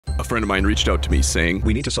A friend of mine reached out to me saying,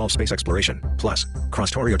 "We need to solve space exploration. Plus,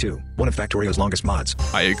 Krastorio 2, one of Factorio's longest mods."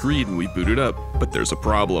 I agreed and we booted up, but there's a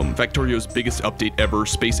problem. Factorio's biggest update ever,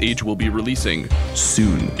 Space Age, will be releasing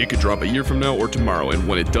soon. It could drop a year from now or tomorrow, and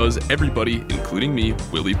when it does, everybody, including me,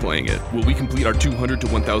 will be playing it. Will we complete our 200 to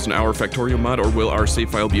 1000 hour Factorio mod, or will our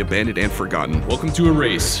save file be abandoned and forgotten? Welcome to a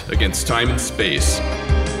race against time and space.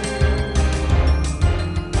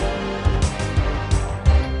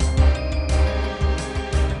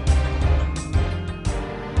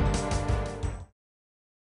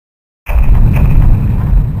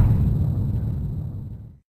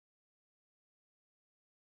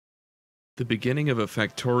 The beginning of a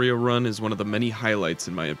Factorio run is one of the many highlights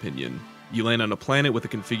in my opinion. You land on a planet with a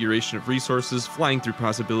configuration of resources, flying through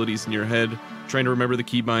possibilities in your head, trying to remember the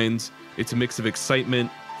keybinds. It's a mix of excitement,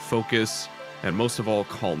 focus, and most of all,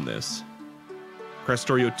 calmness.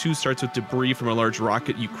 Krastorio 2 starts with debris from a large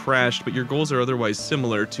rocket you crashed, but your goals are otherwise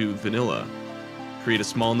similar to vanilla. Create a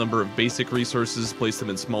small number of basic resources, place them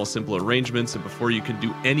in small, simple arrangements, and before you can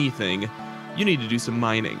do anything, you need to do some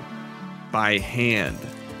mining. By hand.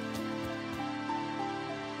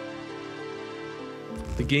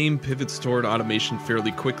 The game pivots toward automation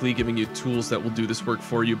fairly quickly, giving you tools that will do this work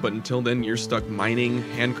for you, but until then you're stuck mining,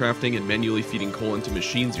 handcrafting, and manually feeding coal into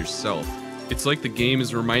machines yourself. It's like the game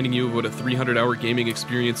is reminding you of what a 300-hour gaming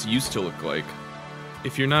experience used to look like.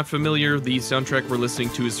 If you're not familiar, the soundtrack we're listening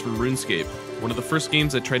to is from Runescape, one of the first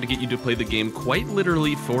games that tried to get you to play the game quite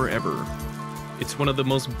literally forever. It's one of the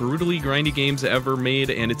most brutally grindy games ever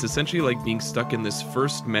made, and it's essentially like being stuck in this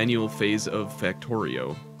first manual phase of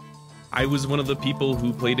Factorio. I was one of the people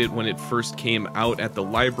who played it when it first came out at the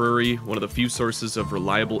library, one of the few sources of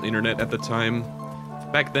reliable internet at the time.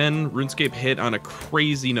 Back then, RuneScape hit on a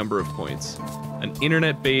crazy number of points. An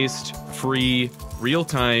internet-based, free,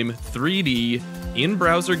 real-time, 3D,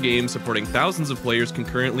 in-browser game supporting thousands of players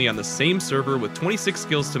concurrently on the same server with 26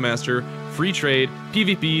 skills to master, free trade,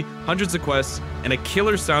 PvP, hundreds of quests, and a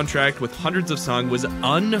killer soundtrack with hundreds of songs was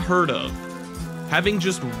unheard of. Having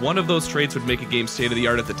just one of those traits would make a game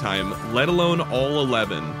state-of-the-art at the time, let alone all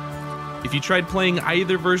 11. If you tried playing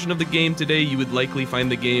either version of the game today, you would likely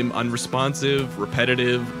find the game unresponsive,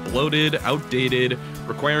 repetitive, bloated, outdated,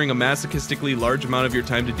 requiring a masochistically large amount of your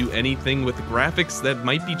time to do anything with graphics that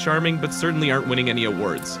might be charming but certainly aren't winning any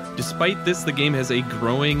awards. Despite this, the game has a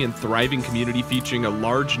growing and thriving community featuring a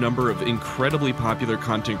large number of incredibly popular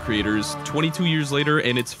content creators 22 years later,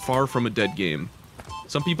 and it's far from a dead game.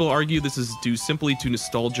 Some people argue this is due simply to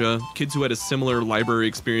nostalgia. Kids who had a similar library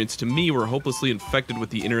experience to me were hopelessly infected with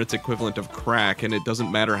the internet's equivalent of crack, and it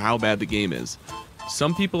doesn't matter how bad the game is.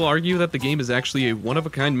 Some people argue that the game is actually a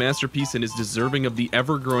one-of-a-kind masterpiece and is deserving of the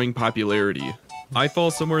ever-growing popularity. I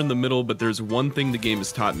fall somewhere in the middle, but there's one thing the game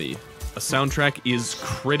has taught me. A soundtrack is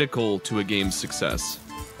critical to a game's success.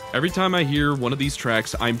 Every time I hear one of these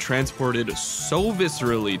tracks, I'm transported so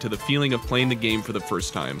viscerally to the feeling of playing the game for the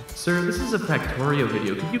first time. Sir, this is a Factorio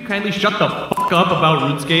video. Could you kindly shut the fuck up about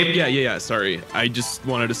RuneScape? Yeah, sorry. I just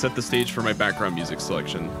wanted to set the stage for my background music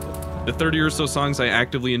selection. The 30 or so songs I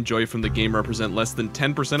actively enjoy from the game represent less than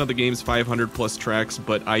 10% of the game's 500 plus tracks,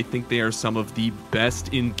 but I think they are some of the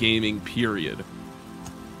best in gaming, period.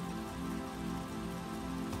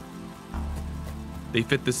 They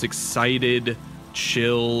fit this excited,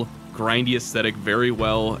 chill, grindy aesthetic very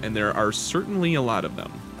well, and there are certainly a lot of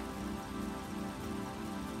them.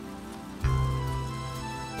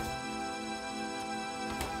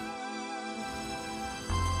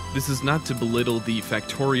 This is not to belittle the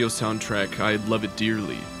Factorio soundtrack, I love it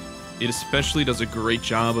dearly. It especially does a great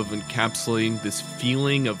job of encapsulating this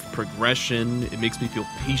feeling of progression. It makes me feel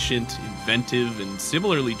patient, inventive, and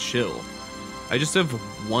similarly chill. I just have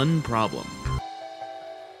one problem.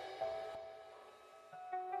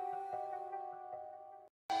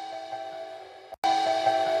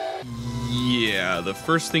 Yeah, the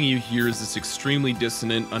first thing you hear is this extremely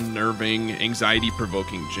dissonant, unnerving,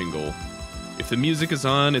 anxiety-provoking jingle. If the music is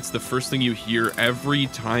on, it's the first thing you hear every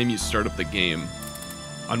time you start up the game.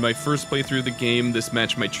 On my first playthrough of the game, this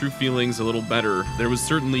matched my true feelings a little better. There was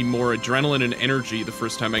certainly more adrenaline and energy the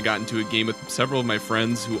first time I got into a game with several of my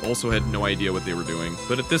friends who also had no idea what they were doing.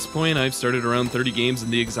 But at this point, I've started around 30 games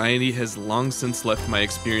and the anxiety has long since left my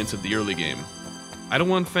experience of the early game. I don't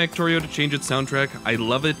want Factorio to change its soundtrack. I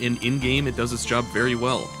love it, and in-game it does its job very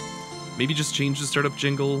well. Maybe just change the startup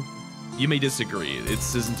jingle? You may disagree.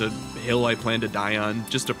 This isn't a hill I plan to die on,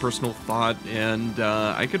 just a personal thought, and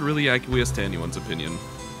I could really acquiesce to anyone's opinion.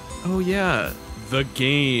 Oh yeah, the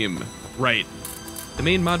game. Right. The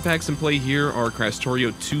main mod packs in play here are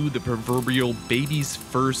Krastorio 2, the proverbial baby's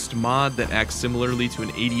first mod that acts similarly to an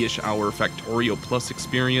 80-ish hour Factorio Plus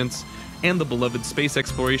experience, and the beloved space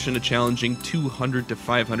exploration, a challenging 200 to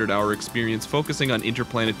 500 hour experience focusing on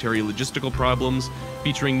interplanetary logistical problems,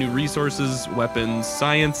 featuring new resources, weapons,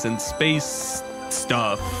 science, and space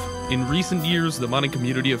stuff. In recent years, the modding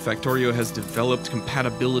community of Factorio has developed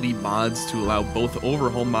compatibility mods to allow both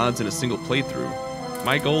overhaul mods in a single playthrough.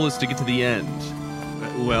 My goal is to get to the end.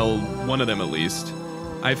 Well, one of them at least.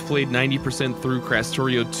 I've played 90% through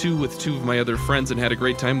Krastorio 2 with 2 of my other friends and had a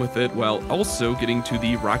great time with it, while also getting to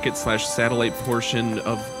the rocket/satellite portion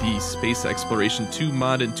of the Space Exploration 2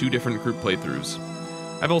 mod in 2 different group playthroughs.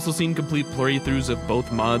 I've also seen complete playthroughs of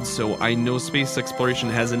both mods, so I know Space Exploration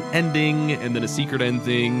has an ending, and then a secret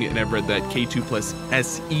ending, and I've read that K2 plus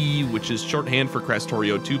SE, which is shorthand for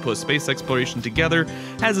Krastorio 2 plus Space Exploration together,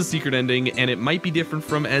 has a secret ending, and it might be different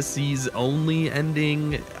from SE's only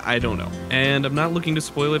ending, I don't know. And I'm not looking to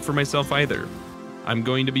spoil it for myself either. I'm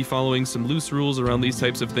going to be following some loose rules around these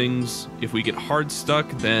types of things. If we get hard stuck,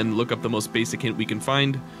 then look up the most basic hint we can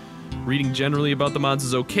find. Reading generally about the mods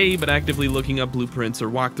is okay, but actively looking up blueprints or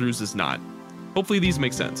walkthroughs is not. Hopefully these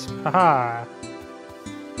make sense. Haha.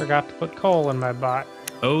 Forgot to put coal in my bot.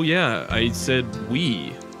 Oh yeah, I said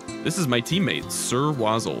we. This is my teammate, Sir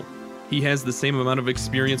Wozz. He has the same amount of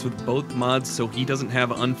experience with both mods, so he doesn't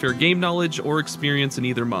have unfair game knowledge or experience in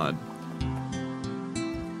either mod.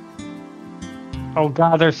 Oh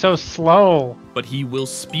god, they're so slow. But he will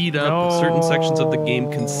speed up certain sections of the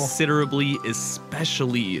game considerably,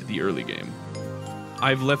 especially the early game.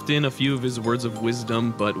 I've left in a few of his words of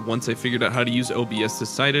wisdom, but once I figured out how to use OBS,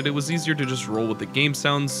 decided it was easier to just roll with the game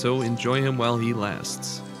sounds, so enjoy him while he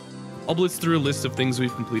lasts. I'll blitz through a list of things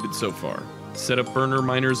we've completed so far. Set up burner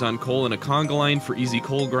miners on coal and a conga line for easy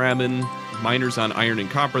coal grabbing, miners on iron and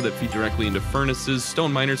copper that feed directly into furnaces,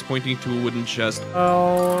 stone miners pointing to a wooden chest.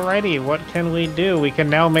 Alrighty, what can we do? We can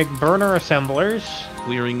now make burner assemblers.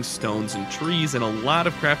 Clearing stones and trees, and a lot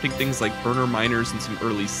of crafting things like burner miners and some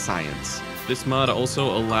early science. This mod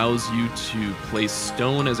also allows you to place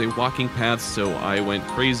stone as a walking path, so I went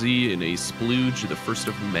crazy in a splooge, the first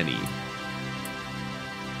of many.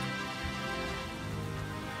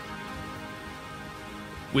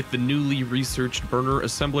 With the newly researched burner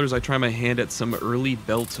assemblers, I try my hand at some early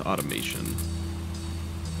belt automation.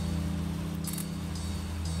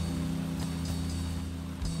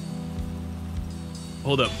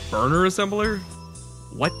 Hold up, burner assembler?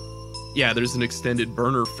 What? Yeah, there's an extended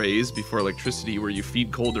burner phase before electricity where you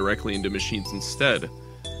feed coal directly into machines instead.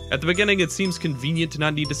 At the beginning, it seems convenient to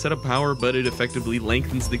not need to set up power, but it effectively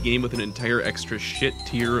lengthens the game with an entire extra shit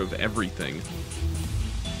tier of everything.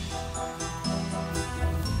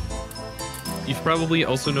 You've probably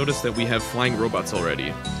also noticed that we have flying robots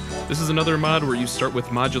already. This is another mod where you start with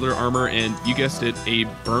modular armor and, you guessed it, a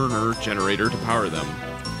burner generator to power them.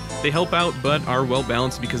 They help out, but are well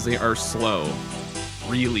balanced because they are slow.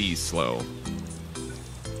 Really slow.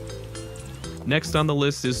 Next on the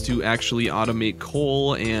list is to actually automate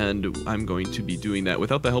coal, and I'm going to be doing that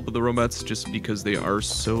without the help of the robots just because they are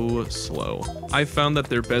so slow. I've found that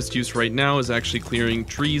their best use right now is actually clearing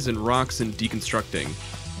trees and rocks and deconstructing.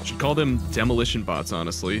 Should call them demolition bots,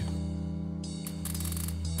 honestly.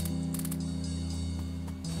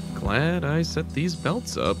 Glad I set these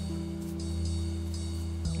belts up.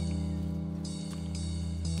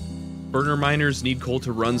 Burner miners need coal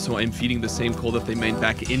to run, so I'm feeding the same coal that they mine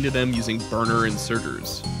back into them using burner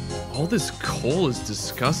inserters. All this coal is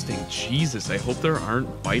disgusting. Jesus, I hope there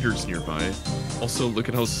aren't biters nearby. Also, look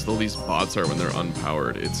at how slow these bots are when they're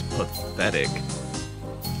unpowered. It's pathetic.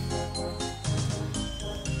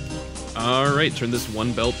 Alright, turn this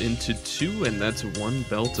one belt into 2, and that's 1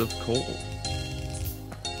 belt of coal.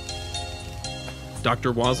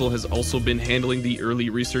 Dr. Wozz has also been handling the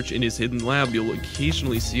early research in his hidden lab. You'll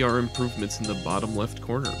occasionally see our improvements in the bottom left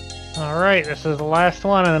corner. Alright, this is the last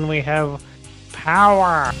one, and then we have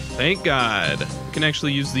power. Thank God. You can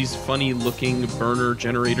actually use these funny looking burner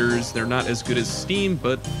generators. They're not as good as steam,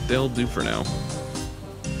 but they'll do for now.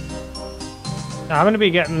 I'm going to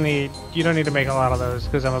be getting the... You don't need to make a lot of those,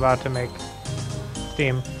 because I'm about to make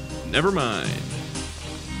steam. Never mind.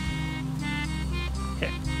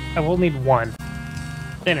 Okay, I will need 1.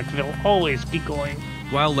 Then it will always be going.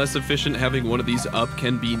 While less efficient, having one of these up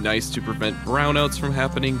can be nice to prevent brownouts from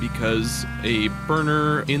happening because a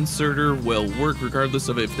burner inserter will work regardless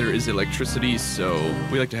of if there is electricity, so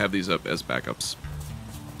we like to have these up as backups.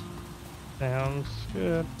 Sounds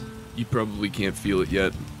good. You probably can't feel it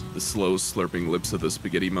yet, the slow slurping lips of the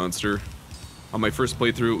spaghetti monster. On my first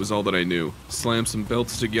playthrough, it was all that I knew. Slam some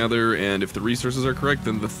belts together, and if the resources are correct,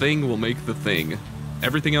 then the thing will make the thing.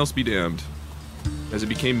 Everything else be damned. As I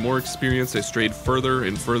became more experienced, I strayed further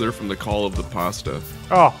and further from the call of the pasta.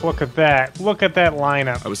 Oh, look at that. Look at that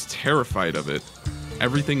lineup. I was terrified of it.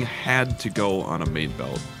 Everything had to go on a main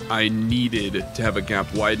belt. I needed to have a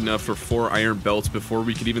gap wide enough for 4 iron belts before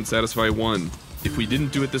we could even satisfy one. If we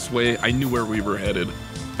didn't do it this way, I knew where we were headed.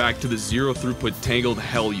 Back to the 0 throughput tangled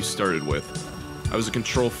hell you started with. I was a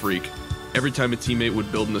control freak. Every time a teammate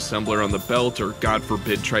would build an assembler on the belt, or God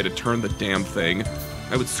forbid try to turn the damn thing,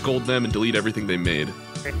 I would scold them and delete everything they made.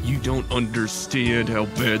 You don't understand how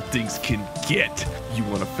bad things can get. You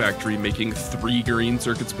want a factory making 3 green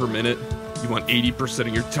circuits per minute? You want 80%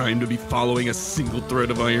 of your time to be following a single thread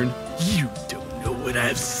of iron? You don't know what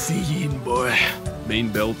I've seen, boy.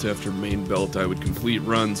 Main belt after main belt, I would complete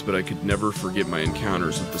runs, but I could never forget my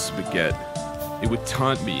encounters with the spaghetti. It would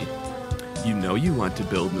taunt me. You know you want to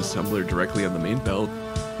build an assembler directly on the main belt.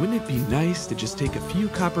 Wouldn't it be nice to just take a few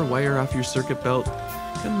copper wire off your circuit belt?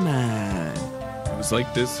 Come on. It was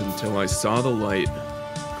like this until I saw the light.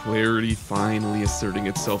 Clarity finally asserting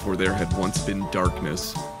itself where there had once been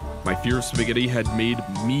darkness. My fear of spaghetti had made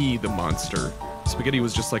me the monster. Spaghetti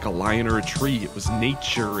was just like a lion or a tree. It was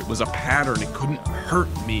nature. It was a pattern. It couldn't hurt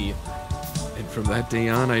me. And from that day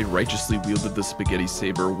on, I righteously wielded the spaghetti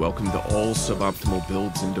saber, welcomed all suboptimal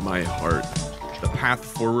builds into my heart. The path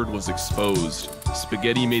forward was exposed.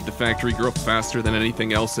 Spaghetti made the factory grow faster than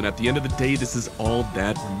anything else, and at the end of the day, this is all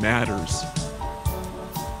that matters.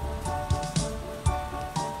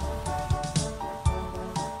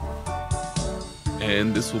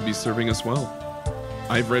 And this will be serving us well.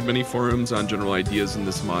 I've read many forums on general ideas in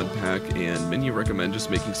this mod pack, and many recommend just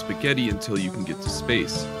making spaghetti until you can get to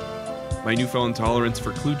space. My newfound tolerance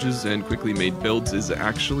for kludges and quickly made builds is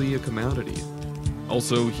actually a commodity.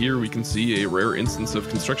 Also, here we can see a rare instance of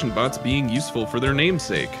construction bots being useful for their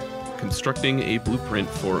namesake, constructing a blueprint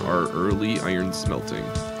for our early iron smelting.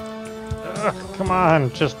 Ugh, come on,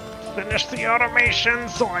 just finish the automation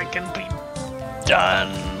so I can be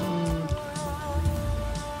done.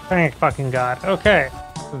 Thank fucking God. Okay,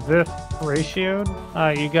 is this ratioed?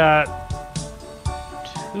 You got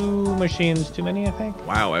 2 machines too many, I think.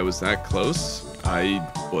 Wow, I was that close? I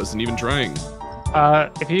wasn't even trying.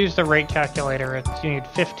 If you use the rate calculator, you need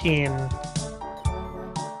 15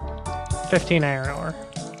 iron ore.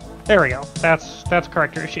 There we go. That's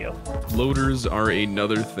correct ratio. Loaders are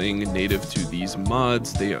another thing native to these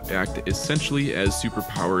mods. They act essentially as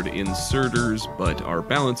superpowered inserters, but are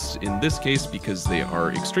balanced in this case because they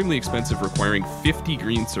are extremely expensive, requiring 50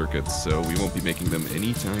 green circuits, so we won't be making them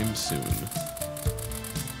anytime soon.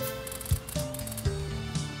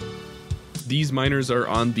 These miners are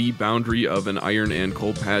on the boundary of an iron and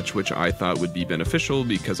coal patch, which I thought would be beneficial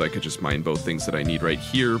because I could just mine both things that I need right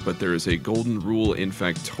here, but there is a golden rule in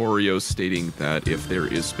Factorio stating that if there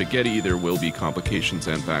is spaghetti, there will be complications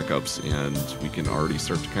and backups, and we can already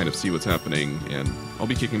start to kind of see what's happening, and I'll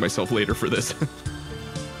be kicking myself later for this.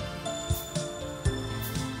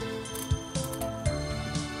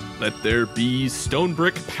 Let there be stone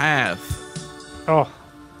brick path. Oh.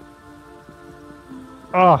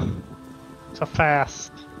 Oh. So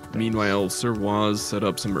fast. Meanwhile, Sir Wozz set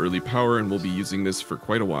up some early power and will be using this for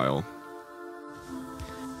quite a while.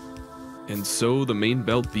 And so the main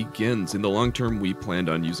belt begins. In the long term, we planned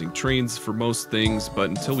on using trains for most things, but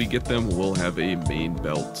until we get them, we'll have a main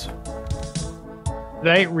belt.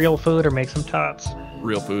 Did I eat real food or make some tots?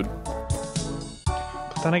 Real food.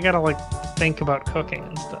 But then I gotta, like, think about cooking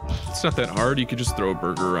and stuff. It's not that hard. You could just throw a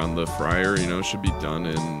burger on the fryer, you know, it should be done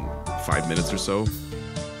in 5 minutes or so.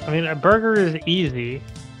 I mean, a burger is easy.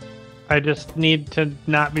 I just need to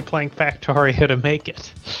not be playing Factorio to make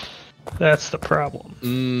it. That's the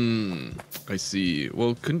problem. I see.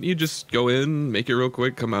 Well, couldn't you just go in, make it real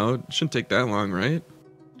quick, come out? It shouldn't take that long, right?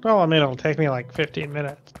 Well, I mean, it'll take me like 15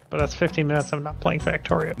 minutes. But that's 15 minutes of not playing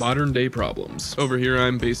Factorio. Modern day problems. Over here,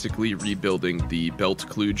 I'm basically rebuilding the belt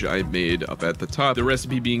kludge I made up at the top. The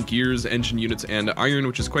recipe being gears, engine units, and iron,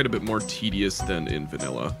 which is quite a bit more tedious than in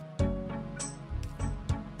vanilla.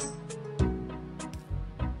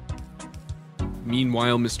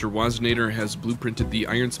 Meanwhile, Mr. Wozzinator has blueprinted the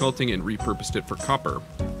iron smelting and repurposed it for copper.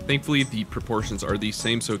 Thankfully, the proportions are the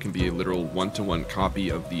same, so it can be a literal 1-to-1 copy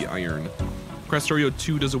of the iron. Krastorio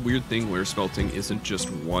 2 does a weird thing where smelting isn't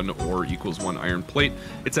just 1 ore equals 1 iron plate,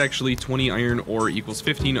 it's actually 20 iron ore equals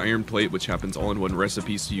 15 iron plate, which happens all in one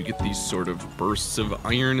recipe, so you get these sort of bursts of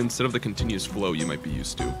iron instead of the continuous flow you might be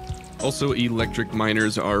used to. Also, electric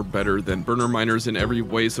miners are better than burner miners in every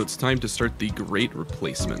way, so it's time to start the great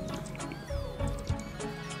replacement.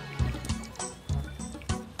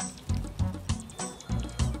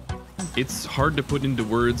 It's hard to put into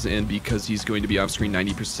words, and because he's going to be off-screen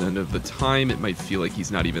 90% of the time, it might feel like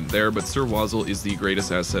he's not even there, but Sir Wozz is the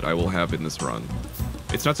greatest asset I will have in this run.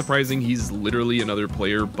 It's not surprising he's literally another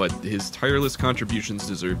player, but his tireless contributions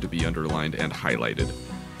deserve to be underlined and highlighted.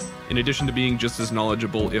 In addition to being just as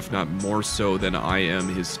knowledgeable, if not more so than I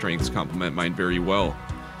am, his strengths complement mine very well.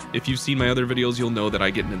 If you've seen my other videos, you'll know that I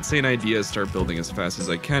get an insane idea, start building as fast as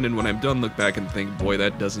I can, and when I'm done, look back and think, boy,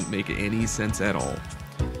 that doesn't make any sense at all.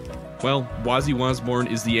 Well, Wozzy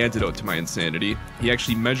Wozborn is the antidote to my insanity. He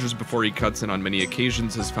actually measures before he cuts, and on many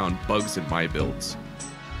occasions has found bugs in my builds.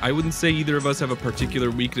 I wouldn't say either of us have a particular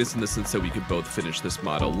weakness in the sense that we could both finish this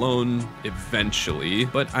mod alone, eventually,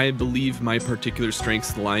 but I believe my particular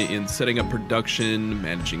strengths lie in setting up production,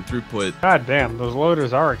 managing throughput. God damn, those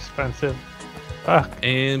loaders are expensive. Fuck.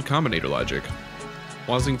 And combinator logic.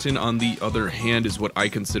 Wozzington, on the other hand, is what I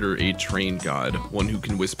consider a train god, one who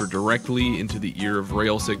can whisper directly into the ear of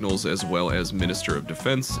rail signals as well as Minister of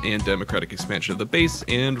Defense and democratic expansion of the base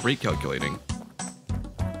and rate calculating.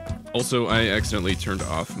 Also, I accidentally turned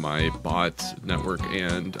off my bot network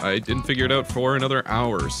and I didn't figure it out for another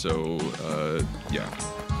hour, so yeah.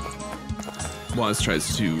 Wozz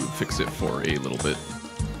tries to fix it for a little bit.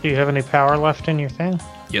 Do you have any power left in your thing?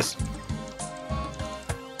 Yes.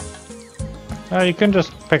 You can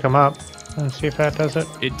just pick them up and see if that does it.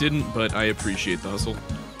 It didn't, but I appreciate the hustle.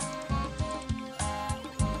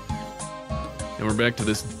 And we're back to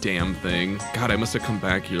this damn thing. God, I must have come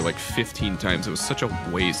back here like 15 times. It was such a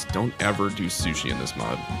waste. Don't ever do sushi in this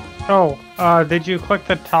mod. Oh, did you click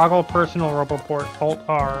the toggle personal roboport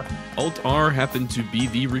Alt-R? Alt-R happened to be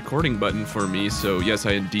the recording button for me, so yes,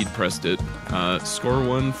 I indeed pressed it. Score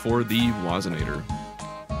 1 for the Wozzinator.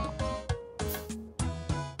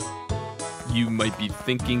 You might be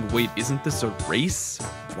thinking, wait, isn't this a race?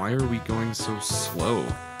 Why are we going so slow?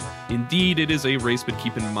 Indeed, it is a race, but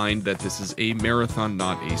keep in mind that this is a marathon,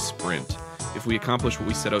 not a sprint. If we accomplish what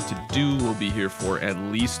we set out to do, we'll be here for at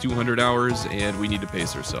least 200 hours, and we need to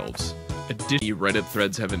pace ourselves. Additionally, Reddit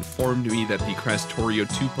threads have informed me that the Krastorio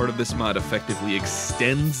 2 part of this mod effectively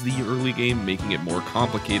extends the early game, making it more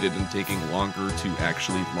complicated and taking longer to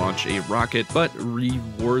actually launch a rocket, but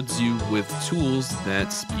rewards you with tools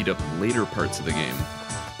that speed up later parts of the game.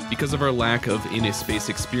 Because of our lack of in-space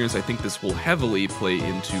experience, I think this will heavily play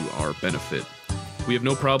into our benefit. We have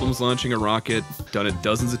no problems launching a rocket, done it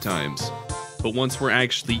dozens of times. But once we're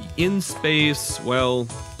actually in space, well,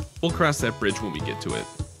 we'll cross that bridge when we get to it.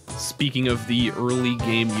 Speaking of the early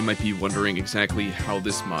game, you might be wondering exactly how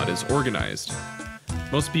this mod is organized.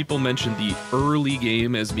 Most people mention the early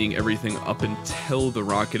game as being everything up until the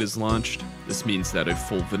rocket is launched. This means that a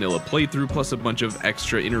full vanilla playthrough plus a bunch of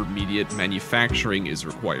extra intermediate manufacturing is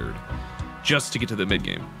required, just to get to the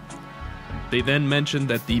mid-game. They then mention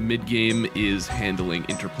that the mid-game is handling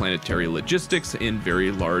interplanetary logistics in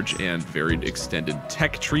very large and varied extended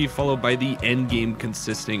tech tree, followed by the endgame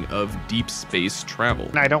consisting of deep space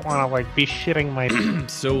travel. I don't want to, like, be shitting my...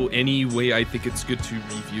 So anyway, I think it's good to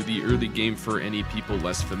review the early game for any people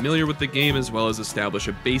less familiar with the game, as well as establish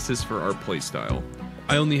a basis for our playstyle.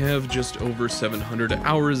 I only have just over 700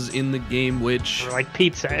 hours in the game, which... Like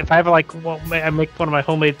pizza. If I have, like, well, I make one of my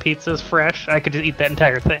homemade pizzas fresh, I could just eat that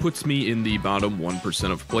entire thing. Puts me in the bottom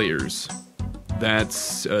 1% of players.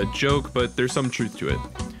 That's a joke, but there's some truth to it.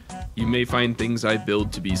 You may find things I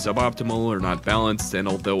build to be suboptimal or not balanced, and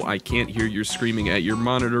although I can't hear you screaming at your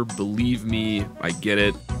monitor, believe me, I get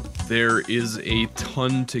it. There is a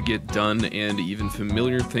ton to get done, and even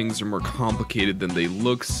familiar things are more complicated than they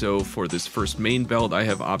look, so for this first main build, I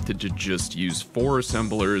have opted to just use 4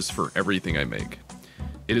 assemblers for everything I make.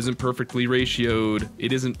 It isn't perfectly ratioed,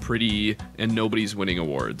 it isn't pretty, and nobody's winning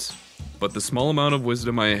awards. But the small amount of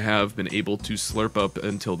wisdom I have been able to slurp up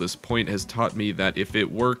until this point has taught me that if it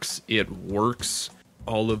works, it works.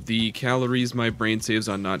 All of the calories my brain saves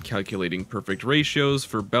on not calculating perfect ratios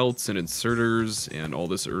for belts and inserters and all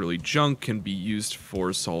this early junk can be used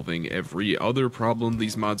for solving every other problem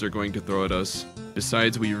these mods are going to throw at us.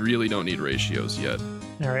 Besides, we really don't need ratios yet.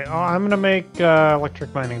 Alright, I'm gonna make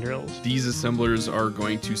electric mining drills. These assemblers are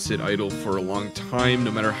going to sit idle for a long time, no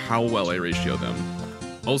matter how well I ratio them.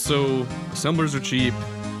 Also, assemblers are cheap,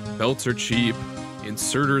 belts are cheap,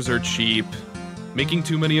 inserters are cheap. Making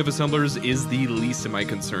too many of assemblers is the least of my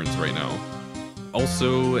concerns right now.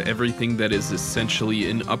 Also, everything that is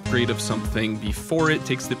essentially an upgrade of something before it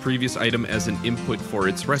takes the previous item as an input for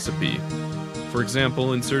its recipe. For example,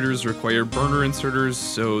 inserters require burner inserters,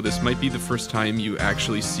 so this might be the first time you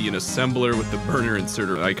actually see an assembler with the burner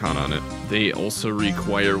inserter icon on it. They also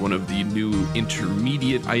require one of the new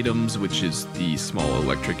intermediate items, which is the small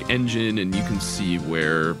electric engine, and you can see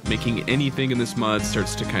where making anything in this mod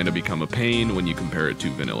starts to kind of become a pain when you compare it to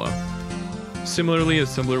vanilla. Similarly,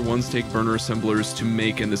 assembler ones take burner assemblers to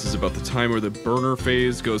make, and this is about the time where the burner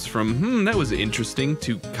phase goes from, that was interesting,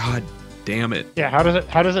 to, god damn it. Yeah,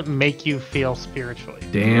 how does it make you feel spiritually?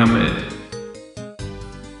 Damn it.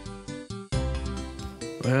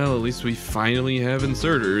 Well, at least we finally have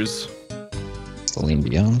inserters. Celine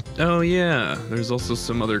Dion. Oh yeah, there's also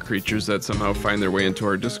some other creatures that somehow find their way into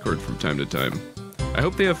our Discord from time to time. I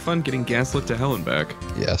hope they have fun getting gaslit to hell and back.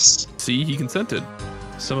 Yes. See, he consented.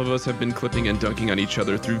 Some of us have been clipping and dunking on each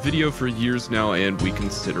other through video for years now, and we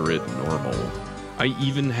consider it normal. I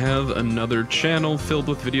even have another channel filled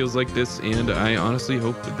with videos like this, and I honestly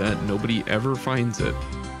hope that nobody ever finds it.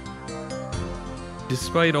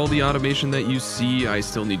 Despite all the automation that you see, I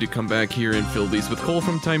still need to come back here and fill these with coal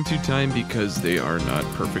from time to time because they are not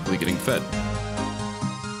perfectly getting fed.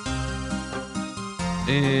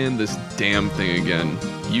 And this damn thing again.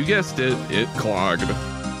 You guessed it, it clogged.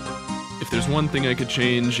 If there's one thing I could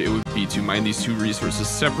change, it would be to mine these two resources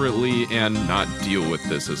separately and not deal with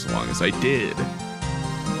this as long as I did.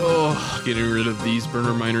 Oh, getting rid of these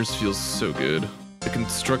burner miners feels so good. The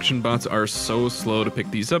construction bots are so slow to pick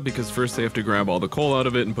these up because first they have to grab all the coal out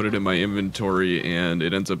of it and put it in my inventory, and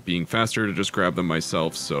it ends up being faster to just grab them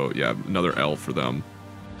myself, so yeah, another L for them.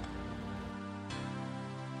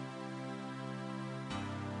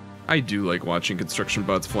 I do like watching construction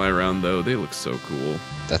bots fly around though, they look so cool.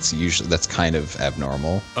 That's kind of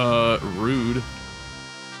abnormal. Rude.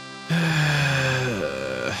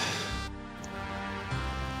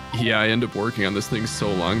 Yeah, I end up working on this thing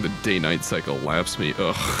so long, the day-night cycle laps me.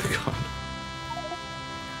 Oh, God.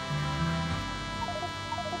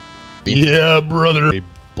 Yeah, brother. A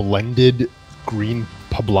blended green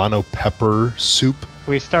poblano pepper soup.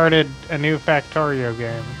 We started a new Factorio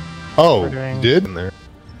game. Oh, We're doing- you did? In there.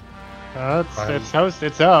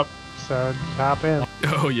 It's up, so hop in.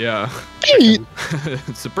 Oh, yeah.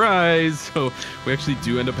 Surprise! So, we actually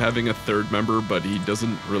do end up having a third member, but he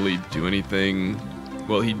doesn't really do anything.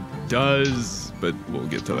 Well, he does, but we'll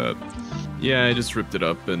get to that. Yeah, I just ripped it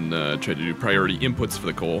up and tried to do priority inputs for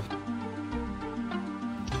the coal.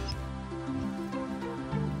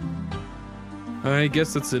 I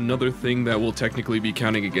guess that's another thing that will technically be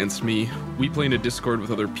counting against me. We play in a Discord with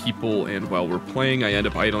other people, and while we're playing, I end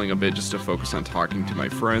up idling a bit just to focus on talking to my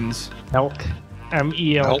friends. Milk.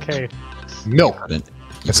 M-E-L-K. Milk. You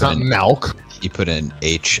It's put not an- milk. You put an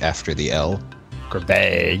H after the L.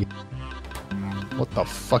 Garbage. What the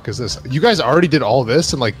fuck is this? You guys already did all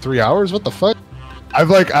this in like 3 hours? What the fuck?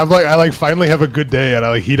 I finally have a good day and I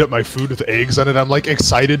like heat up my food with eggs on it. I'm like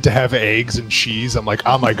excited to have eggs and cheese. I'm like,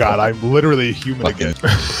 oh my god, I'm literally a human again.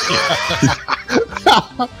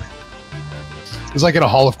 It's like in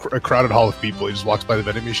a crowded hall of people. He just walks by the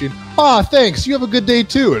vending machine. Ah, thanks. You have a good day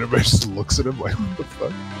too. And everybody just looks at him like, what the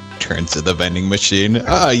fuck? Turn to the vending machine.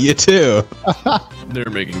 Ah, you too. They're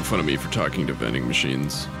making fun of me for talking to vending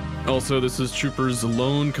machines. Also, this is Trooper's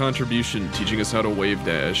lone contribution, teaching us how to wave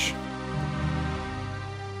dash.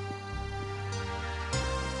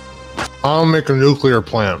 I'll make a nuclear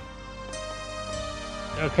plant.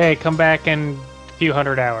 Okay, come back in a few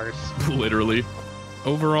hundred hours. Literally.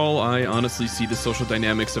 Overall, I honestly see the social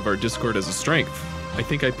dynamics of our Discord as a strength. I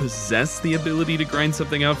think I possess the ability to grind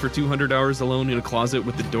something out for 200 hours alone in a closet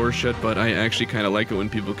with the door shut, but I actually kind of like it when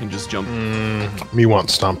people can just jump Me want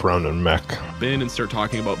stomp around in mech. in and start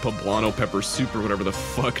talking about poblano pepper soup or whatever the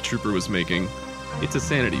fuck Trooper was making. It's a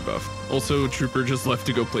sanity buff. Also, Trooper just left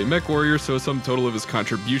to go play Mech Warrior, so a sum total of his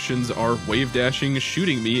contributions are wave dashing,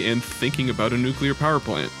 shooting me, and thinking about a nuclear power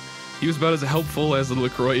plant. He was about as helpful as the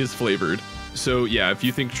LaCroix is flavored. So yeah, if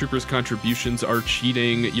you think Trooper's contributions are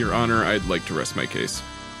cheating, Your Honor, I'd like to rest my case.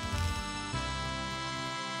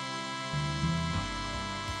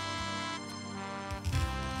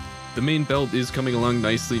 The main belt is coming along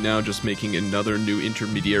nicely now, just making another new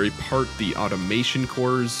intermediary part, the automation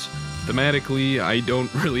cores. Thematically, I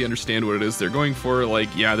don't really understand what it is they're going for. Like,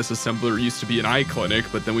 yeah, this assembler used to be an eye clinic,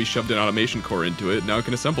 but then we shoved an automation core into it, now it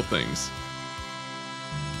can assemble things.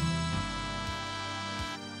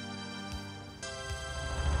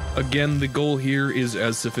 Again, the goal here is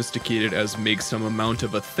as sophisticated as make some amount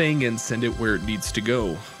of a thing and send it where it needs to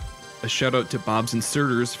go. A shout out to Bob's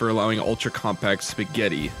Inserters for allowing ultra compact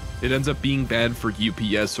spaghetti. It ends up being bad for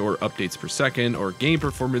UPS or updates per second or game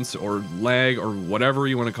performance or lag or whatever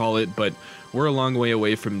you want to call it, but we're a long way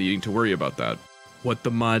away from needing to worry about that. What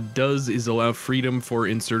the mod does is allow freedom for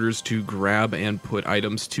inserters to grab and put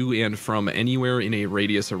items to and from anywhere in a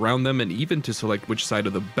radius around them, and even to select which side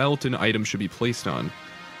of the belt an item should be placed on.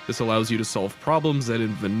 This allows you to solve problems that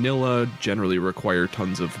in vanilla generally require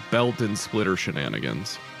tons of belt and splitter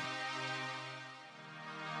shenanigans.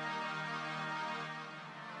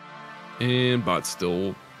 And bots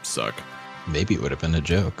still suck. Maybe it would have been a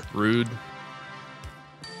joke. Rude.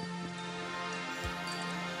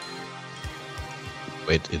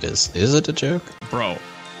 Wait, it is. Is it a joke? Bro.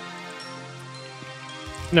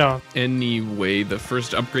 No. Anyway, the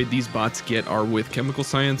first upgrade these bots get are with chemical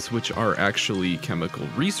science, which are actually chemical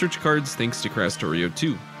research cards thanks to Krastorio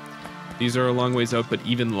 2. These are a long ways out, but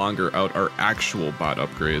even longer out are actual bot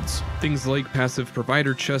upgrades. Things like passive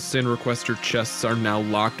provider chests and requester chests are now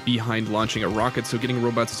locked behind launching a rocket, so getting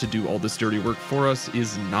robots to do all this dirty work for us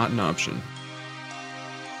is not an option.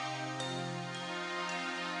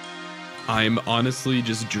 I'm honestly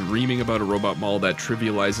just dreaming about a robot mall that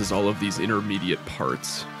trivializes all of these intermediate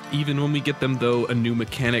parts. Even when we get them though, a new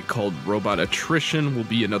mechanic called robot attrition will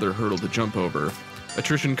be another hurdle to jump over.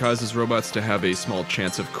 Attrition causes robots to have a small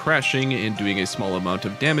chance of crashing and doing a small amount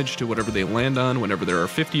of damage to whatever they land on whenever there are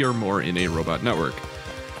 50 or more in a robot network.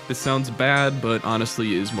 This sounds bad, but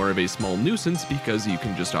honestly is more of a small nuisance because you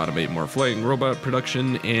can just automate more flying robot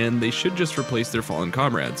production and they should just replace their fallen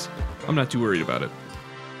comrades. I'm not too worried about it.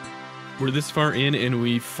 We're this far in and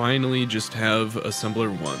we finally just have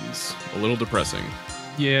assembler ones. A little depressing.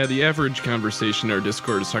 Yeah, the average conversation in our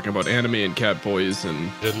Discord is talking about anime and Catboys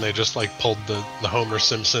and... Didn't they just like pulled the Homer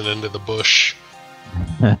Simpson into the bush?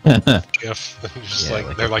 Gif. Just Yeah,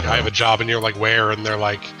 like they're like, I have a job, and you're like, where? And they're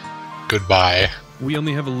like, goodbye. We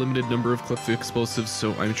only have a limited number of cliff explosives,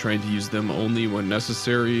 so I'm trying to use them only when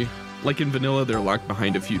necessary. Like in vanilla, they're locked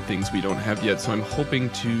behind a few things we don't have yet, so I'm hoping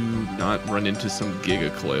to not run into some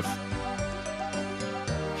giga cliff.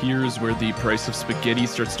 Here's where the price of spaghetti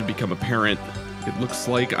starts to become apparent. It looks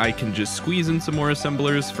like I can just squeeze in some more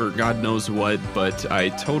assemblers for God knows what, but I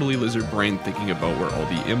totally lizard brain thinking about where all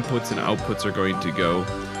the inputs and outputs are going to go.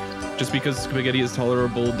 Just because spaghetti is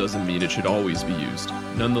tolerable doesn't mean it should always be used.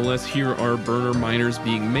 Nonetheless, here are burner miners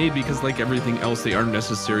being made because like everything else, they are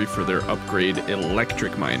necessary for their upgrade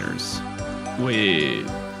electric miners. Wait,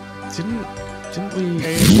 didn't we...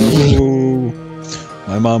 Oh,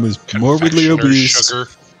 my mom is morbidly Confectioner obese, sugar.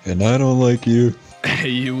 and I don't like you.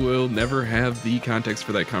 You will never have the context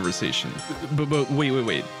for that conversation. But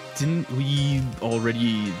wait. Didn't we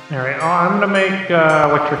already... Alright, I'm gonna make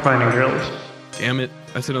electric mining drills. Damn it.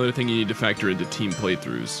 That's another thing you need to factor into team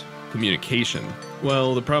playthroughs. Communication.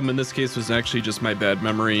 Well, the problem in this case was actually just my bad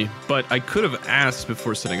memory, but I could have asked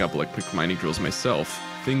before setting up electric mining drills myself.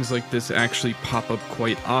 Things like this actually pop up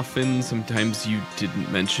quite often. Sometimes you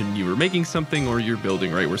didn't mention you were making something or you're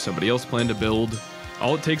building right where somebody else planned to build.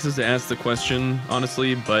 All it takes is to ask the question,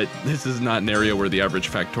 honestly, but this is not an area where the average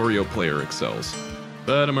Factorio player excels.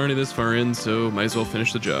 But I'm already this far in, so might as well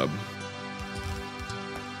finish the job.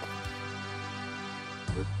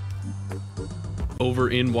 Over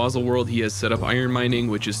in Wozz World, he has set up iron mining,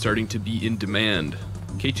 which is starting to be in demand.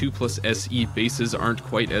 K2 plus SE bases aren't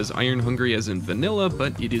quite as iron hungry as in vanilla,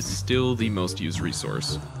 but it is still the most used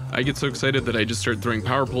resource. I get so excited that I just start throwing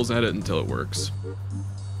power poles at it until it works.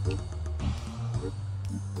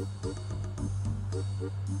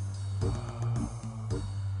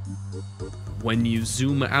 When you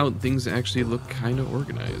zoom out, things actually look kind of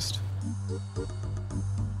organized.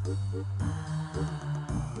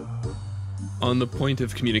 On the point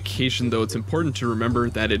of communication, though, it's important to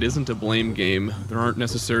remember that it isn't a blame game. There aren't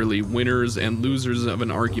necessarily winners and losers of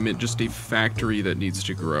an argument, just a factory that needs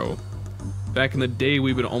to grow. Back in the day,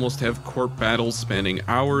 we would almost have corp battles spanning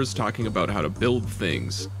hours talking about how to build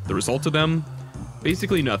things. The result of them?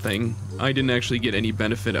 Basically nothing. I didn't actually get any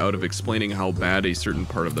benefit out of explaining how bad a certain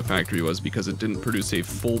part of the factory was because it didn't produce a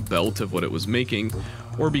full belt of what it was making,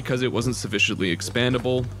 or because it wasn't sufficiently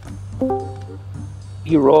expandable.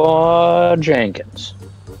 Leroy Jenkins.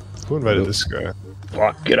 Who invited this guy?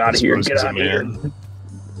 Fuck, get out of here, get out of here.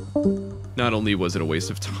 Not only was it a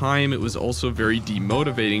waste of time, it was also very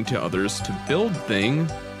demotivating to others to build thing,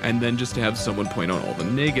 and then just to have someone point out all the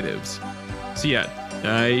negatives. So yeah,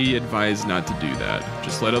 I advise not to do that.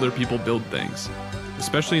 Just let other people build things.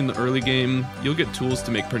 Especially in the early game, you'll get tools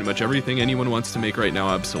to make pretty much everything anyone wants to make right now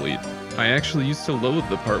obsolete. I actually used to loathe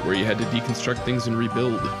the part where you had to deconstruct things and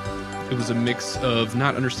rebuild. It was a mix of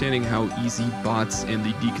not understanding how easy bots and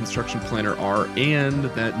the deconstruction planner are, and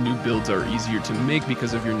that new builds are easier to make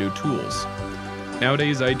because of your new tools.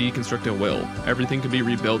 Nowadays, I deconstruct at will. Everything can be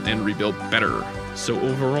rebuilt and rebuilt better. So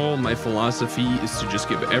overall, my philosophy is to just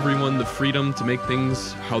give everyone the freedom to make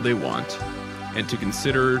things how they want. and to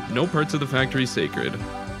consider no parts of the factory sacred.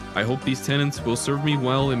 I hope these tenets will serve me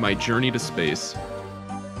well in my journey to space.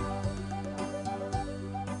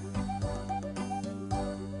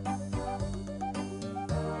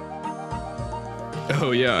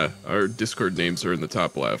 Oh yeah, our Discord names are in the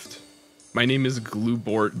top left. My name is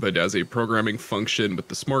Glubort, but as a programming function with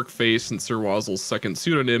the Smork face and Sir Wozzle's second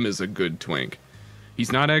pseudonym is a good twink.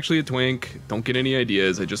 He's not actually a twink, don't get any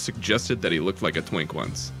ideas, I just suggested that he looked like a twink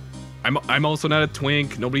once. I'm also not a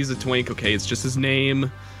twink, nobody's a twink, okay, it's just his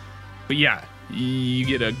name. But yeah, you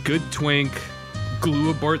get a good twink,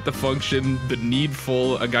 Glubort the function, the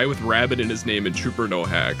needful, a guy with rabbit in his name, and Trooper no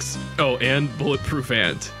hacks. Oh, and Bulletproof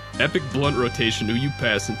Ant. Epic blunt rotation, who you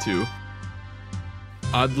passing to?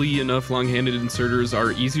 Oddly enough, long-handed inserters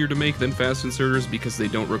are easier to make than fast inserters because they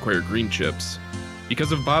don't require green chips.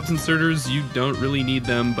 Because of Bob's inserters, you don't really need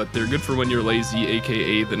them, but they're good for when you're lazy,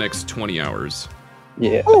 aka the next 20 hours.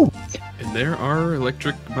 Yeah. And there are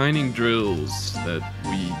electric mining drills that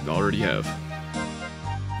we already have.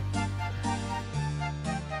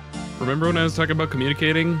 Remember when I was talking about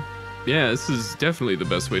communicating? Yeah, this is definitely the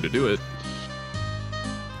best way to do it.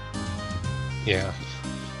 Yeah.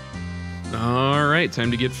 Alright,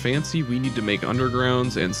 time to get fancy. We need to make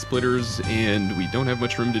undergrounds and splitters, and we don't have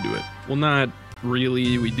much room to do it. Well, not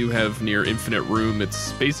really. We do have near infinite room.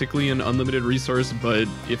 It's basically an unlimited resource, but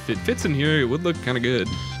if it fits in here, it would look kind of good.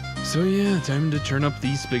 So yeah, time to turn up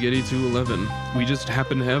the spaghetti to 11. We just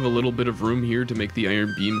happen to have a little bit of room here to make the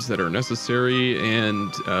iron beams that are necessary,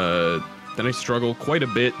 and then I struggle quite a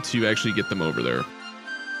bit to actually get them over there.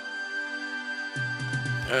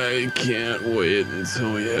 I can't wait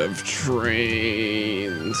until we have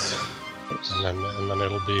trains. And then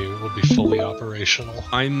we'll be fully operational.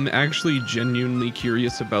 I'm actually genuinely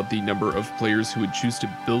curious about the number of players who would choose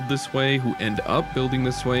to build this way, who end up building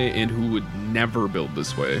this way, and who would never build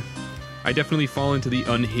this way. I definitely fall into the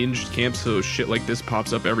unhinged camp, so shit like this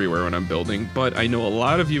pops up everywhere when I'm building, but I know a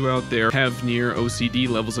lot of you out there have near OCD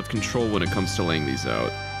levels of control when it comes to laying these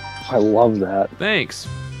out. I love that. Thanks.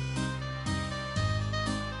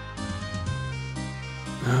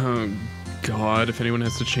 Oh god, if anyone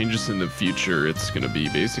has to change this in the future, it's gonna be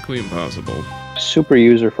basically impossible. Super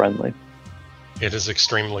user-friendly. It is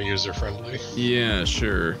extremely user-friendly. Yeah,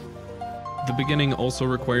 sure. The beginning also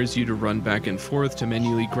requires you to run back and forth to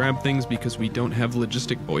manually grab things because we don't have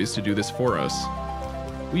logistic boys to do this for us.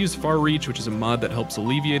 We use Far Reach, which is a mod that helps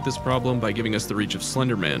alleviate this problem by giving us the reach of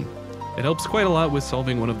Slenderman. It helps quite a lot with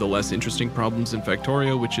solving one of the less interesting problems in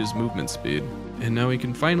Factorio, which is movement speed. And now we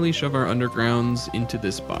can finally shove our undergrounds into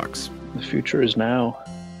this box. The future is now.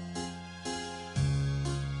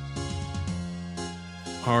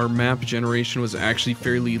 Our map generation was actually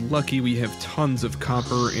fairly lucky. We have tons of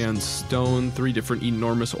copper and stone, 3 different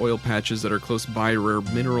enormous oil patches that are close by rare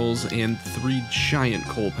minerals, and 3 giant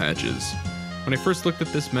coal patches. When I first looked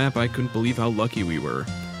at this map, I couldn't believe how lucky we were.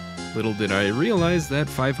 Little did I realize that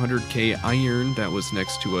 500k iron that was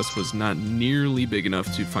next to us was not nearly big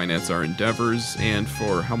enough to finance our endeavors, and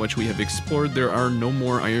for how much we have explored, there are no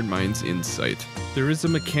more iron mines in sight. There is a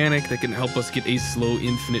mechanic that can help us get a slow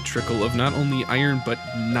infinite trickle of not only iron but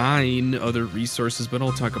 9 other resources, but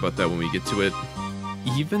I'll talk about that when we get to it.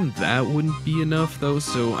 Even that wouldn't be enough though,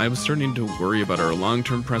 so I was starting to worry about our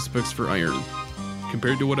long-term prospects for iron.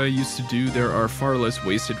 Compared to what I used to do, there are far less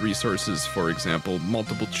wasted resources, for example,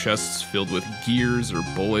 multiple chests filled with gears or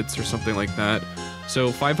bullets or something like that. So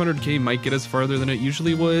 500k might get us farther than it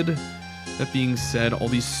usually would. That being said, all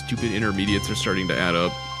these stupid intermediates are starting to add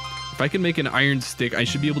up. If I can make an iron stick, I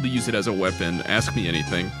should be able to use it as a weapon. Ask me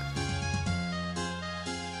anything.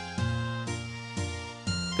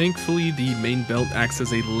 Thankfully, the main belt acts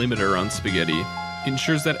as a limiter on spaghetti.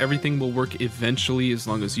 Ensures that everything will work eventually as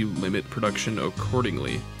long as you limit production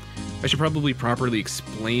accordingly. I should probably properly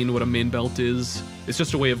explain what a main belt is. It's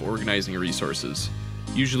just a way of organizing resources.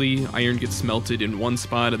 Usually, iron gets smelted in one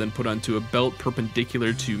spot and then put onto a belt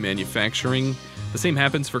perpendicular to manufacturing. The same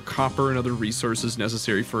happens for copper and other resources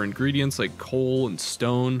necessary for ingredients like coal and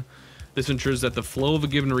stone. This ensures that the flow of a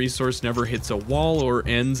given resource never hits a wall or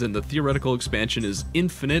ends, and the theoretical expansion is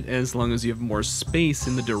infinite as long as you have more space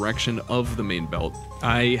in the direction of the main belt.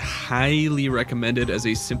 I highly recommend it as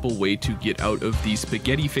a simple way to get out of the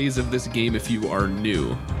spaghetti phase of this game if you are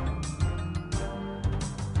new.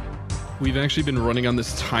 We've actually been running on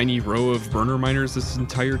this tiny row of burner miners this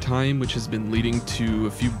entire time, which has been leading to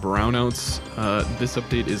a few brownouts. This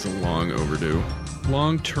update is long overdue.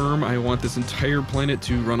 Long term, I want this entire planet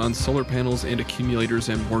to run on solar panels and accumulators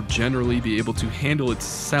and more generally be able to handle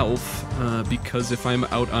itself, because if I'm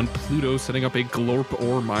out on Pluto setting up a glorp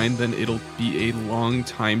ore mine, then it'll be a long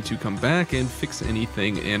time to come back and fix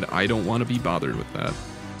anything, and I don't want to be bothered with that.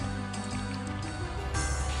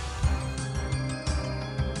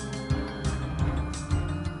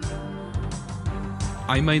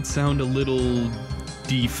 I might sound a little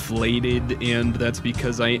deflated, and that's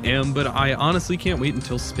because I am, but I honestly can't wait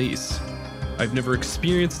until space. I've never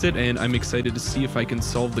experienced it, and I'm excited to see if I can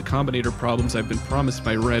solve the combinator problems I've been promised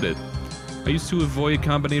by Reddit. I used to avoid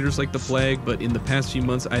combinators like the plague, but in the past few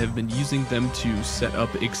months I have been using them to set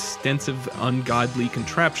up extensive, ungodly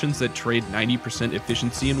contraptions that trade 90%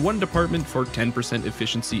 efficiency in one department for 10%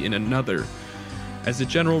 efficiency in another. As a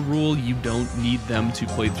general rule, you don't need them to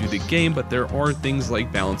play through the game, but there are things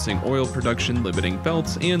like balancing oil production, limiting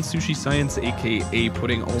belts, and sushi science, aka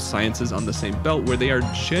putting all sciences on the same belt, where they are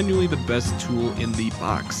genuinely the best tool in the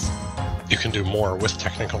box. You can do more with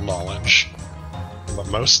technical knowledge, but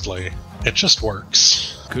mostly, it just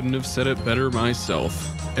works. Couldn't have said it better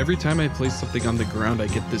myself. Every time I place something on the ground, I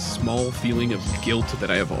get this small feeling of guilt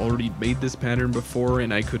that I have already made this pattern before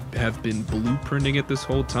and I could have been blueprinting it this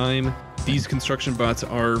whole time. These construction bots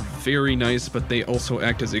are very nice, but they also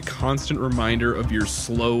act as a constant reminder of your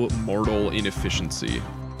slow, mortal inefficiency.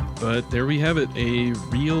 But there we have it, a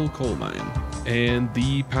real coal mine. And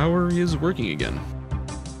the power is working again.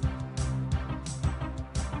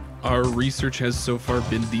 Our research has so far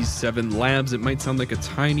been these 7 labs. It might sound like a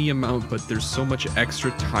tiny amount, but there's so much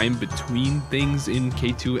extra time between things in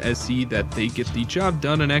K2 SE that they get the job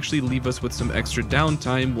done and actually leave us with some extra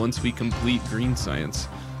downtime once we complete green science.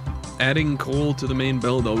 Adding coal to the main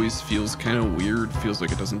belt always feels kind of weird, feels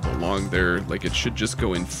like it doesn't belong there, like it should just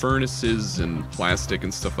go in furnaces and plastic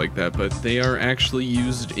and stuff like that, but they are actually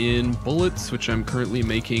used in bullets, which I'm currently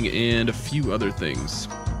making, and a few other things.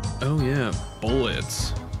 Oh yeah,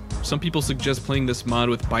 bullets. Some people suggest playing this mod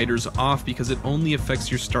with biters off because it only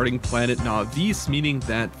affects your starting planet Navis, meaning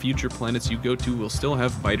that future planets you go to will still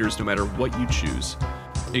have biters no matter what you choose.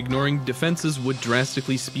 Ignoring defenses would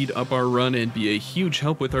drastically speed up our run and be a huge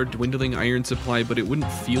help with our dwindling iron supply, but it wouldn't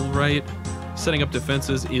feel right. Setting up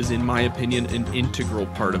defenses is, in my opinion, an integral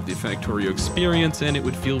part of the Factorio experience, and it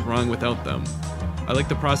would feel wrong without them. I like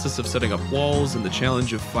the process of setting up walls and the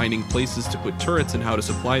challenge of finding places to put turrets and how to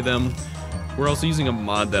supply them. We're also using a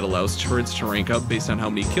mod that allows turrets to rank up based on how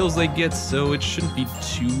many kills they get, so it shouldn't be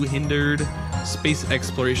too hindered. Space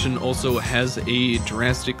exploration also has a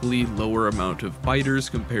drastically lower amount of biters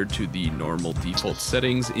compared to the normal default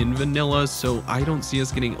settings in vanilla, so I don't see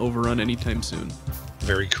us getting overrun anytime soon.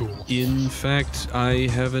 Very cool. In fact, I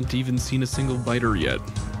haven't even seen a single biter yet.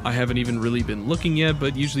 I haven't even really been looking yet,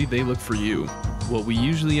 but usually they look for you. What we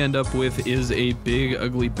usually end up with is a big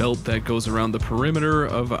ugly belt that goes around the perimeter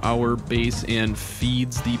of our base and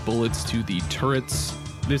feeds the bullets to the turrets.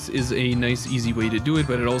 This is a nice easy way to do it,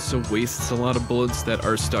 but it also wastes a lot of bullets that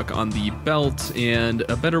are stuck on the belt, and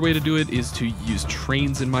a better way to do it is to use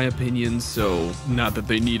trains in my opinion, so not that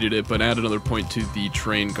they needed it, but add another point to the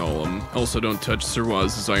train column. Also don't touch Sir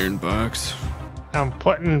Wozz's iron box. I'm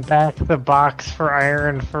putting back the box for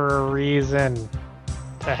iron for a reason.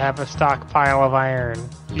 To have a stockpile of iron.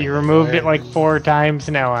 You removed it like 4 times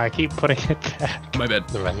now, I keep putting it back. My bad.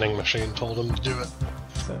 The vending machine told him to do it.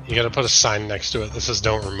 You gotta put a sign next to it that says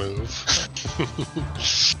don't remove. I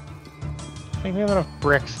think we have enough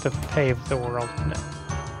bricks to pave the world now.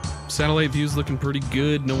 Satellite view's looking pretty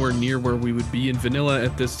good, nowhere near where we would be in vanilla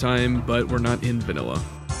at this time, but we're not in vanilla.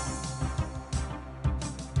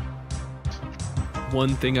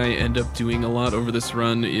 One thing I end up doing a lot over this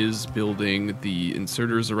run is building the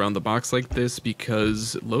inserters around the box like this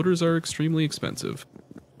because loaders are extremely expensive.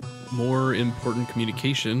 More important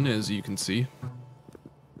communication, as you can see.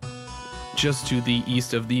 Just to the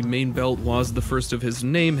east of the main belt, Wozz, the first of his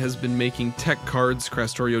name, has been making tech cards,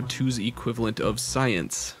 Krastorio 2's equivalent of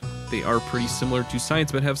science. They are pretty similar to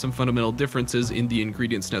science, but have some fundamental differences in the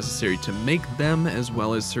ingredients necessary to make them, as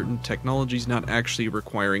well as certain technologies not actually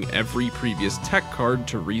requiring every previous tech card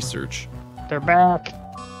to research. They're back!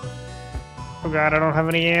 Oh god, I don't have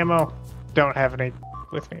any ammo. Don't have any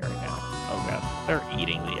with me right now. Oh god, they're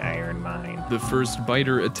eating the iron mine. The first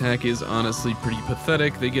biter attack is honestly pretty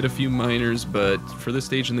pathetic. They get a few miners, but for this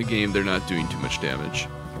stage in the game, they're not doing too much damage.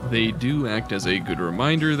 They do act as a good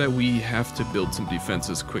reminder that we have to build some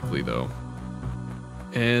defenses quickly, though.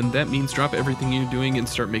 And that means drop everything you're doing and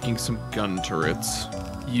start making some gun turrets.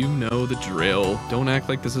 You know the drill. Don't act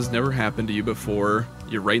like this has never happened to you before.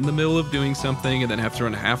 You're right in the middle of doing something and then have to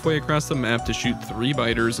run halfway across the map to shoot 3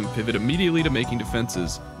 biters and pivot immediately to making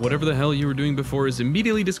defenses. Whatever the hell you were doing before is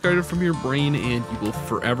immediately discarded from your brain, and you will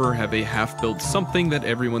forever have a half-built something that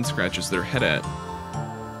everyone scratches their head at.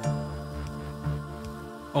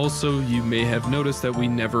 Also, you may have noticed that we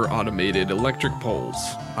never automated electric poles.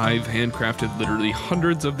 I've handcrafted literally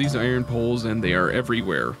hundreds of these iron poles, and they are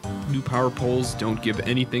everywhere. New power poles don't give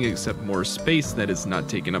anything except more space that is not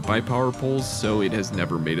taken up by power poles, so it has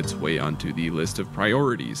never made its way onto the list of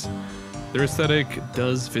priorities. Their aesthetic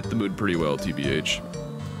does fit the mood pretty well, TBH.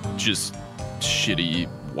 Just shitty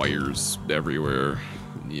wires everywhere.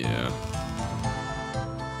 Yeah.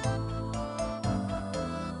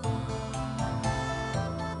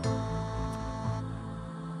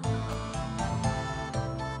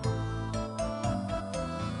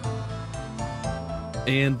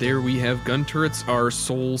 And there we have gun turrets, our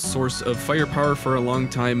sole source of firepower for a long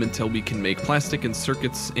time until we can make plastic and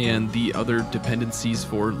circuits and the other dependencies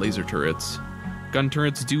for laser turrets. Gun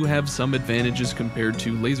turrets do have some advantages compared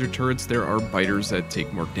to laser turrets. There are biters that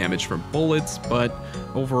take more damage from bullets, but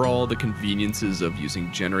overall the conveniences of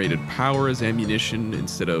using generated power as ammunition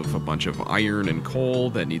instead of a bunch of iron and coal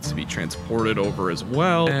that needs to be transported over, as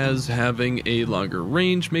well as having a longer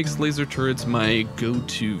range, makes laser turrets my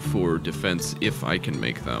go-to for defense if I can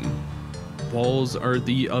make them. Walls are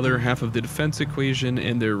the other half of the defense equation,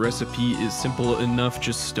 and their recipe is simple enough,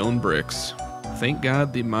 just stone bricks. Thank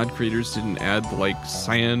God the mod creators didn't add like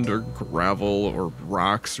sand or gravel or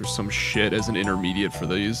rocks or some shit as an intermediate for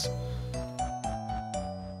these.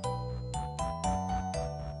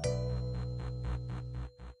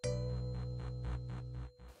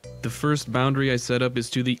 The first boundary I set up is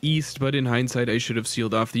to the east, but in hindsight I should have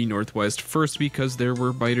sealed off the northwest first because there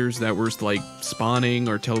were biters that were like spawning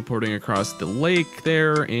or teleporting across the lake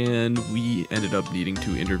there, and we ended up needing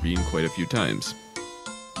to intervene quite a few times.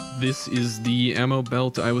 This is the ammo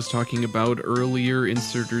belt I was talking about earlier.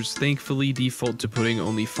 Inserters thankfully default to putting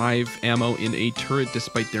only 5 ammo in a turret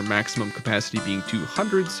despite their maximum capacity being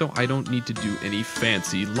 200, so I don't need to do any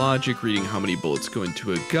fancy logic reading how many bullets go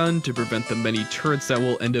into a gun to prevent the many turrets that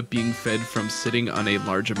will end up being fed from sitting on a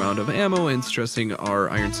large amount of ammo and stressing our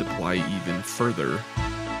iron supply even further.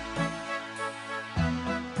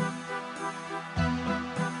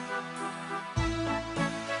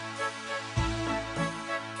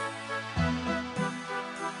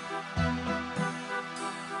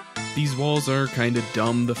 These walls are kinda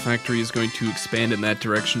dumb. The factory is going to expand in that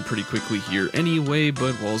direction pretty quickly here anyway,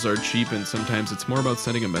 but walls are cheap and sometimes it's more about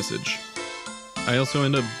sending a message. I also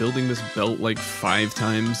end up building this belt like 5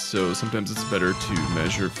 times, so sometimes it's better to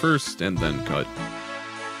measure first and then cut.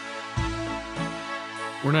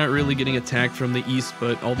 We're not really getting attacked from the east,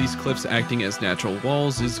 but all these cliffs acting as natural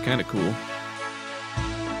walls is kinda cool.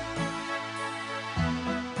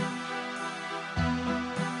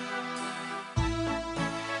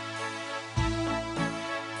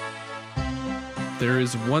 There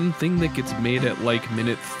is one thing that gets made at like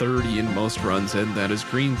minute 30 in most runs, and that is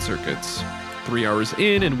green circuits. 3 hours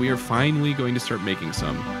in, and we are finally going to start making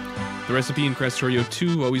some. The recipe in Krastorio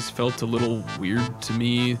 2 always felt a little weird to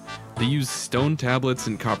me. They use stone tablets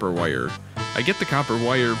and copper wire. I get the copper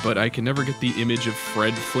wire, but I can never get the image of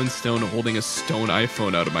Fred Flintstone holding a stone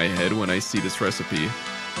iPhone out of my head when I see this recipe.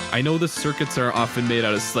 I know the circuits are often made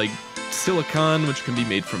out of like silicon, which can be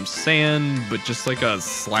made from sand, but just like a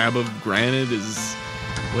slab of granite is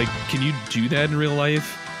like, can you do that in real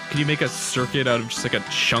life? Can you make a circuit out of just like a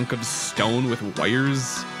chunk of stone with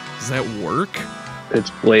wires? Does that work? It's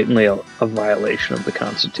blatantly a violation of the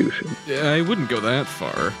Constitution. I wouldn't go that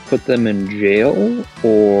far. Put them in jail,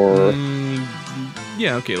 or...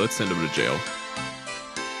 Yeah, okay, let's send them to jail.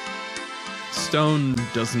 Stone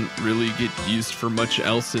doesn't really get used for much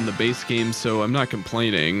else in the base game, so I'm not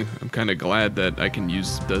complaining. I'm kind of glad that I can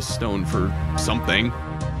use the stone for something.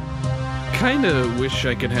 Kind of wish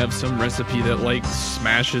I could have some recipe that like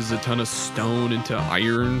smashes a ton of stone into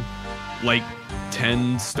iron, like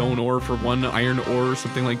 10 stone ore for 1 iron ore or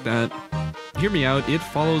something like that. Hear me out, it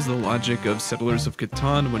follows the logic of Settlers of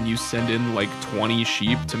Catan when you send in like 20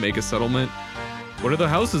 sheep to make a settlement. What are the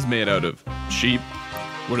houses made out of? Sheep.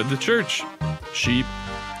 What are the church? Sheep.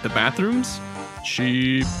 The bathrooms?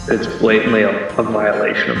 Sheep. It's blatantly a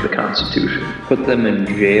violation of the Constitution. Put them in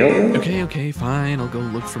jail. Okay, fine. I'll go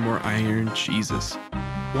look for more iron. Jesus.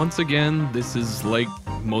 Once again, this is like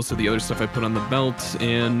most of the other stuff I put on the belt,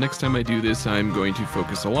 and next time I do this, I'm going to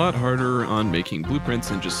focus a lot harder on making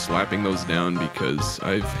blueprints and just slapping those down because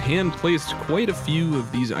I've hand-placed quite a few of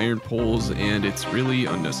these iron poles, and it's really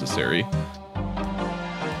unnecessary.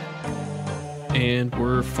 And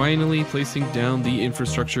we're finally placing down the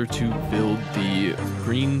infrastructure to build the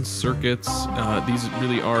green circuits. These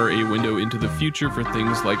really are a window into the future for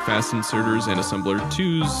things like fast inserters and assembler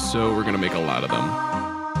 2s, so we're going to make a lot of them.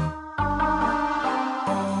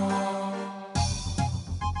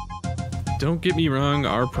 Don't get me wrong,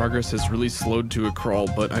 our progress has really slowed to a crawl,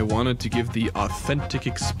 but I wanted to give the authentic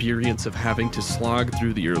experience of having to slog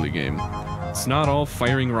through the early game. It's not all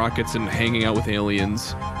firing rockets and hanging out with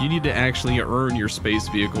aliens. You need to actually earn your space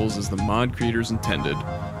vehicles as the mod creators intended.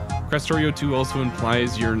 Krastorio 2 also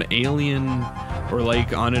implies you're an alien, or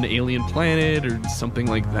like on an alien planet, or something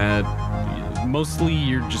like that. Mostly,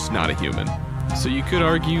 you're just not a human. So you could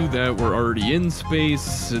argue that we're already in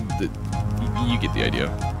space. You get the idea.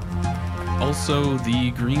 Also, the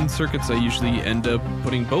green circuits I usually end up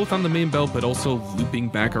putting both on the main belt, but also looping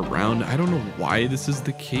back around. I don't know why this is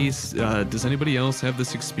the case. Does anybody else have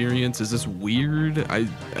this experience? Is this weird? I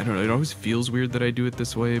don't know. It always feels weird that I do it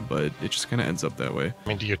this way, but it just kind of ends up that way. I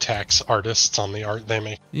mean, do you tax artists on the art they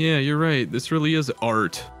make? Yeah, you're right. This really is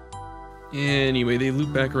art. Anyway, they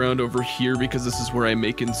loop back around over here because this is where I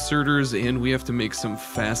make inserters, and we have to make some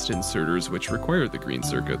fast inserters, which require the green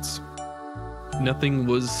circuits. Nothing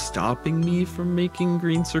was stopping me from making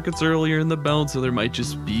green circuits earlier in the belt, so there might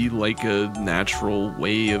just be like a natural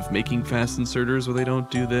way of making fast inserters where they don't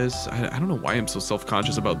do this. I don't know why I'm so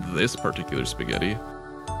self-conscious about this particular spaghetti.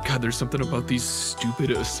 God, there's something about these stupid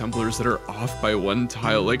assemblers that are off by one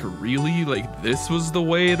tile. Like, really? Like, this was the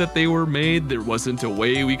way that they were made? There wasn't a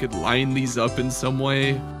way we could line these up in some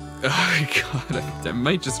way? Oh, God, I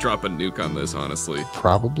might just drop a nuke on this, honestly.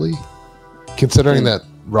 Probably. Considering that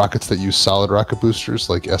rockets that use solid rocket boosters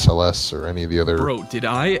like SLS or any of the other... Bro, did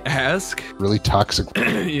I ask? Really toxic...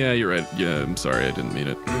 Yeah, you're right. Yeah, I'm sorry, I didn't mean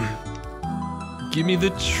it. Give me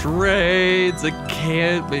the trades. I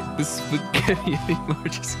can't make this spaghetti anymore.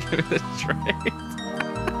 Just give me the trades.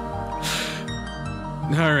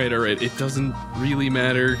 Alright. It doesn't really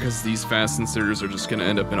matter because these fast inserters are just going to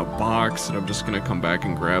end up in a box and I'm just going to come back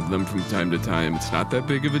and grab them from time to time. It's not that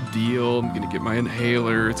big of a deal. I'm going to get my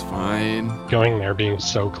inhaler. It's fine. Going there, being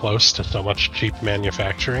so close to so much cheap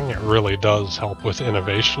manufacturing, it really does help with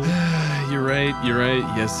innovation. You're right.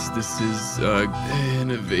 Yes, this is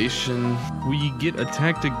innovation. We get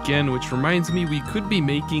attacked again, which reminds me we could be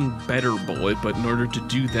making better bullet, but in order to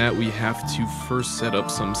do that, we have to first set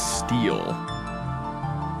up some steel.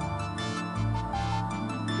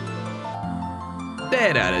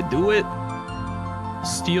 That ought to do it.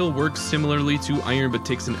 Steel works similarly to iron but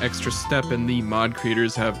takes an extra step, and the mod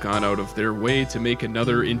creators have gone out of their way to make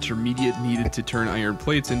another intermediate needed to turn iron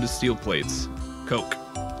plates into steel plates. Coke.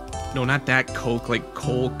 No, not that Coke, like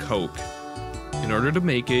coal coke. In order to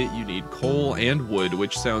make it, you need coal and wood,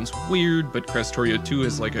 which sounds weird, but Krastorio 2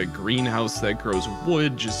 is like a greenhouse that grows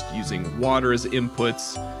wood just using water as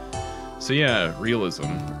inputs. So yeah,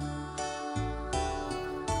 realism.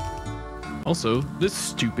 Also, this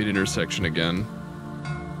stupid intersection again.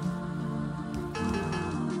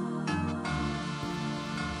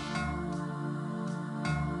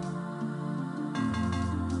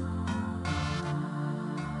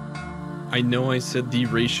 I know I said the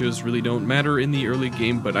ratios really don't matter in the early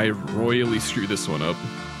game, but I royally screwed this one up.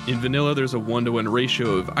 In vanilla, there's a 1-to-1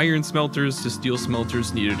 ratio of iron smelters to steel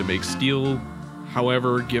smelters needed to make steel.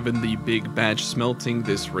 However, given the big batch smelting,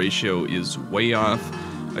 this ratio is way off.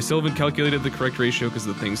 I still haven't calculated the correct ratio because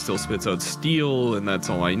the thing still spits out steel, and that's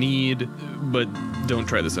all I need, but don't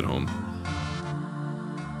try this at home.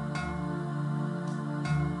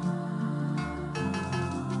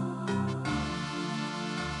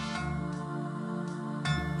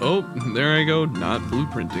 Oh, there I go, not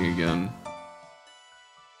blueprinting again.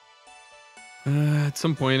 At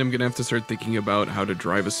some point, I'm gonna have to start thinking about how to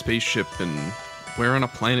drive a spaceship and where on a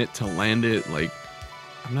planet to land it. Like,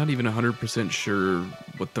 I'm not even 100% sure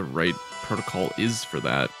what the right protocol is for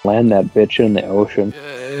that. Land that bitch in the ocean.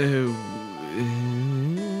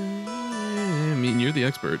 I mean, you're the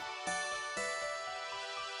expert.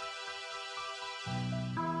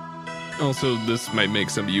 Also, this might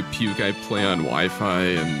make some of you puke. I play on Wi-Fi,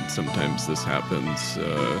 and sometimes this happens.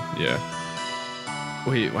 Yeah.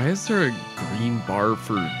 Wait, why is there a green bar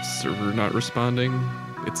for server not responding?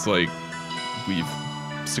 It's like we've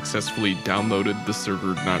successfully downloaded the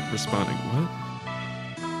server not responding. What?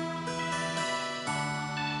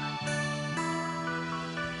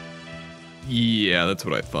 Yeah, that's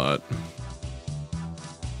what I thought.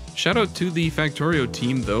 Shout out to the Factorio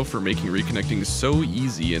team, though, for making reconnecting so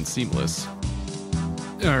easy and seamless.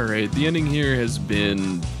 Alright, the ending here has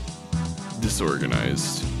been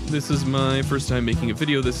disorganized. This is my first time making a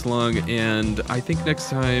video this long, and I think next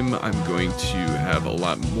time I'm going to have a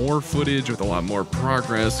lot more footage with a lot more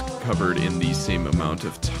progress covered in the same amount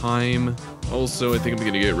of time. Also, I think I'm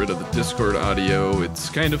going to get rid of the Discord audio. It's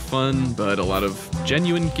kind of fun, but a lot of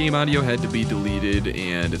genuine game audio had to be deleted,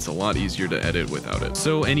 and it's a lot easier to edit without it.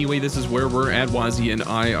 So anyway, this is where we're at. Wozzy and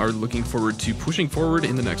I are looking forward to pushing forward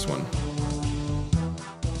in the next one.